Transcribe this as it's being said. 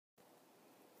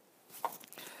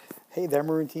Hey there,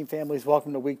 Maroon Team families.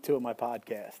 Welcome to week 2 of my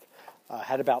podcast.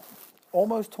 Had about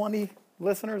almost 20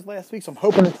 listeners last week, so I'm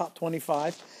hoping to top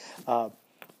 25.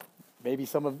 Maybe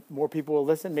more people will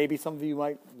listen. Maybe some of you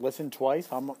might listen twice.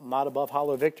 I'm not above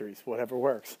hollow victories, whatever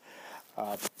works.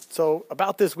 So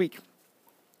about this week,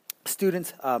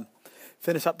 students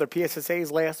finished up their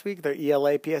PSSAs last week, their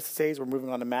ELA PSSAs. We're moving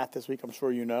on to math this week, I'm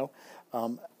sure you know.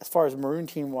 As far as Maroon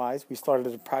Team-wise, we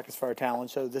started to practice for our talent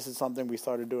show. This is something we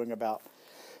started doing about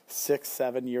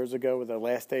 6-7 years ago with our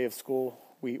last day of school.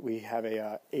 We have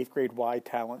a 8th grade wide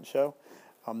talent show.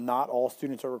 Not all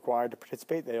students are required to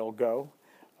participate. They all go,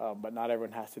 but not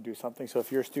everyone has to do something. So if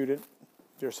your student,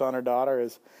 your son or daughter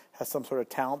has some sort of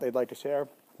talent they'd like to share,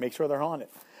 make sure they're on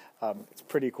it. It's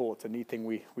pretty cool. It's a neat thing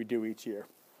we do each year.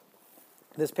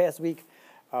 This past week,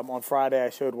 on Friday, I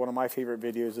showed one of my favorite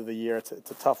videos of the year. It's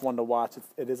a tough one to watch.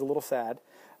 It is a little sad.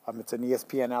 It's an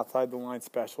ESPN Outside the Line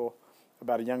special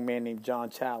about a young man named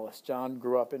John Chalice. John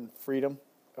grew up in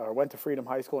went to Freedom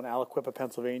High School in Aliquippa,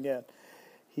 Pennsylvania.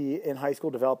 He, in high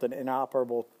school, developed an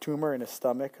inoperable tumor in his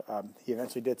stomach. He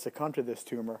eventually did succumb to this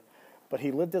tumor, but he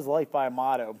lived his life by a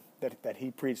motto that he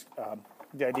preached,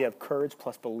 the idea of courage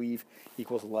plus believe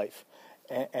equals life.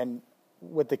 And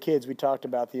with the kids, we talked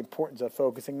about the importance of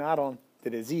focusing not on the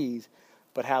disease,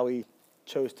 but how he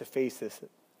chose to face this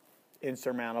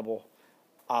insurmountable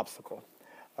obstacle.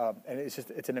 And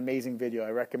it's an amazing video. I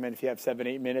recommend if you have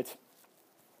 7-8 minutes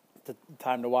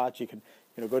time to watch, you can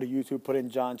go to YouTube, put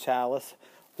in John Chalice,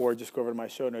 or just go over to my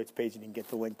show notes page and you can get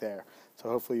the link there. So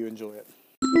hopefully you enjoy it.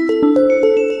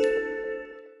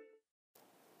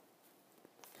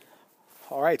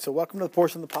 All right, so welcome to the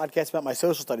portion of the podcast about my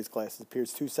social studies classes,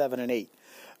 periods 2, 7, and 8.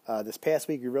 This past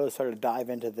week, we really started to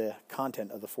dive into the content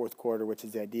of the fourth quarter, which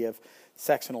is the idea of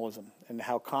sectionalism and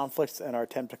how conflicts and our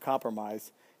attempt to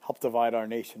compromise helped divide our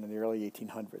nation in the early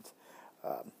 1800s.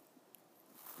 A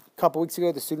couple weeks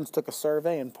ago, the students took a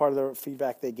survey, and part of the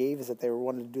feedback they gave is that they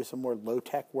wanted to do some more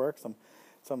low-tech work, some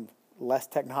less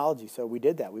technology. So we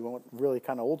did that. We went really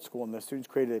kind of old school, and the students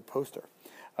created a poster.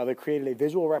 They created a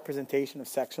visual representation of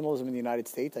sectionalism in the United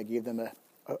States. I gave them an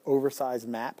oversized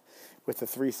map with the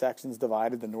 3 sections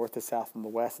divided, the north, the south, and the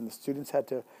west, and the students had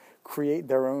to create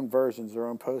their own versions, their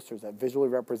own posters that visually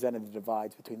represented the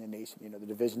divides between the nation, the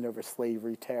division over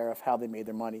slavery, tariff, how they made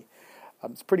their money.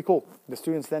 It's pretty cool. The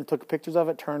students then took pictures of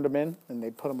it, turned them in, and they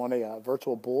put them on a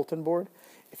virtual bulletin board.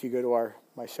 If you go to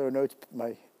my show notes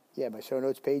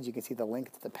page, you can see the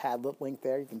link to the Padlet link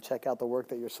there. You can check out the work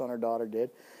that your son or daughter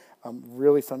did.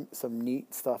 Really some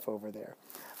neat stuff over there.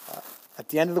 At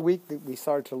the end of the week, we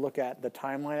started to look at the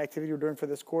timeline activity we're doing for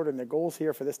this quarter, and the goals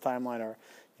here for this timeline are,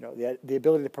 the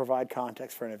ability to provide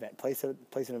context for an event, place an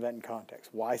event in context,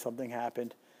 why something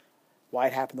happened, why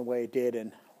it happened the way it did,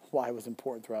 and why it was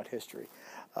important throughout history.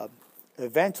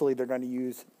 Eventually, they're going to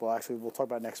use, we'll talk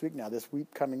about next week now. This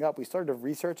week coming up, we started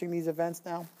researching these events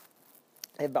now.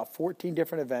 They have about 14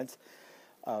 different events.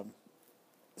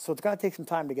 So it's going to take some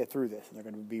time to get through this, and they're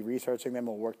going to be researching them.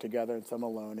 We'll work together and some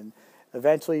alone. And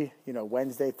eventually,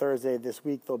 Wednesday, Thursday this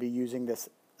week, they'll be using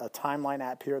a timeline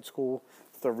app here at school.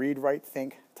 It's the Read, Write,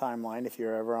 Think timeline. If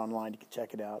you're ever online, you can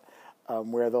check it out,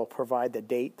 where they'll provide the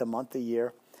date, the month, the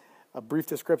year, a brief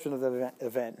description of the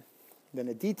event, then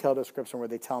a detailed description where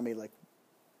they tell me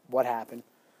what happened,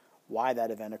 why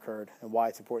that event occurred, and why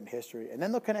it's important in history. And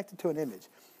then they'll connect it to an image,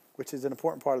 which is an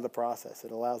important part of the process.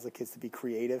 It allows the kids to be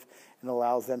creative and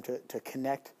allows them to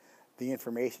connect the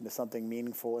information to something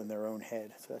meaningful in their own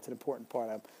head. So that's an important part.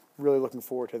 I'm really looking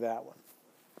forward to that one.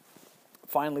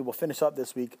 Finally, we'll finish up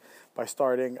this week by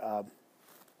starting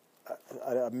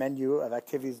a menu of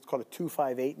activities. It's called a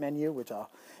 258 menu, which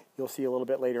you'll see a little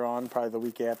bit later on, probably the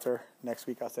week after. Next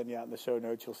week I'll send you out in the show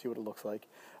notes. You'll see what it looks like.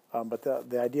 But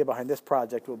the idea behind this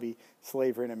project will be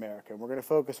slavery in America. And we're going to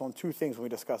focus on 2 things when we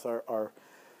discuss our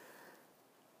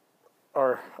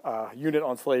unit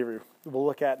on slavery. We'll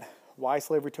look at why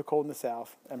slavery took hold in the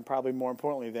South, and probably more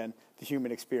importantly then, the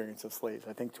human experience of slaves.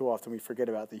 I think too often we forget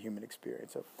about the human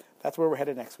experience. So that's where we're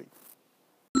headed next week.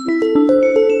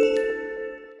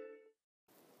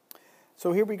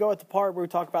 So here we go at the part where we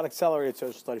talk about accelerated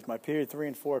social studies, my period 3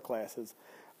 and 4 classes.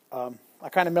 I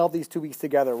kind of meld these 2 weeks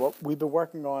together. We've been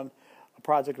working on a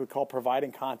project we call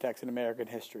Providing Context in American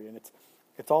History, and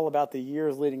it's all about the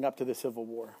years leading up to the Civil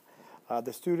War.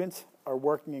 The students are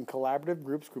working in collaborative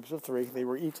groups of 3. They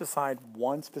were each assigned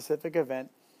one specific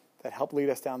event that helped lead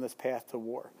us down this path to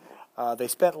war. They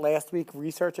spent last week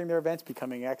researching their events,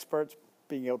 becoming experts,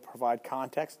 being able to provide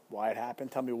context, why it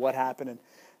happened, tell me what happened, and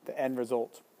the end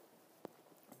results.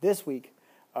 This week,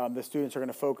 the students are going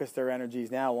to focus their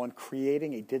energies now on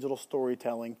creating a digital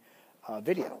storytelling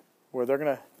video where they're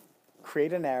going to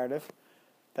create a narrative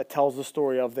that tells the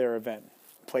story of their event,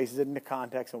 places it into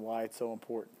context and why it's so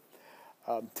important.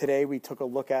 Today we took a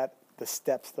look at the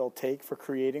steps they'll take for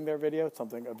creating their video. It's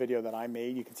a video that I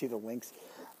made. You can see the links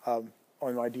on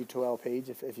my D2L page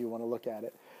if you want to look at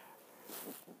it,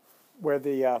 where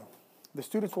the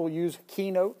students will use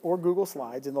Keynote or Google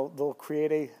Slides, and they'll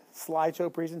create a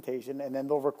slideshow presentation, and then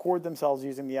they'll record themselves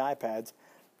using the iPads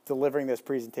delivering this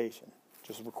presentation.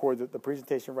 Just record the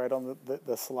presentation right on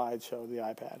the slideshow, the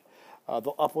iPad.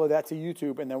 They'll upload that to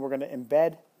YouTube, and then we're going to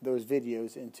embed those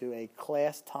videos into a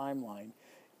class timeline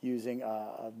using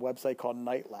a website called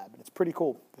Nightlab. And it's pretty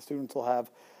cool. The students will have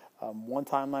one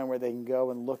timeline where they can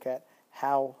go and look at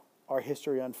how our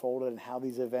history unfolded and how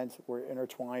these events were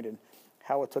intertwined and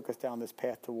how it took us down this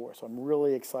path to war. So I'm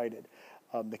really excited.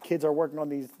 The kids are working on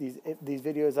these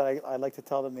videos that I like to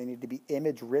tell them they need to be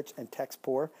image rich and text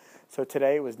poor. So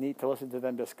today it was neat to listen to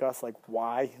them discuss like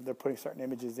why they're putting certain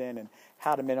images in and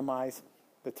how to minimize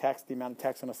the amount of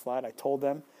text on a slide. I told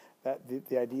them that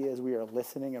the idea is we are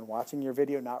listening and watching your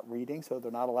video, not reading, so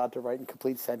they're not allowed to write in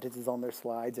complete sentences on their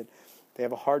slides. And they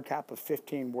have a hard cap of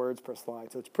 15 words per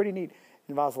slide. So it's pretty neat. It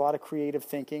involves a lot of creative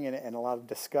thinking and a lot of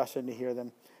discussion to hear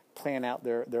them plan out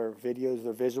their videos,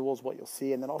 their visuals, what you'll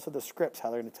see, and then also the scripts, how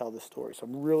they're going to tell the story. So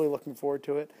I'm really looking forward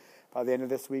to it. By the end of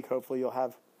this week, hopefully you'll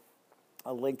have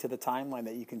a link to the timeline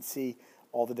that you can see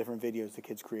all the different videos the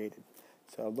kids created.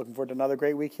 So looking forward to another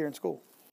great week here in school.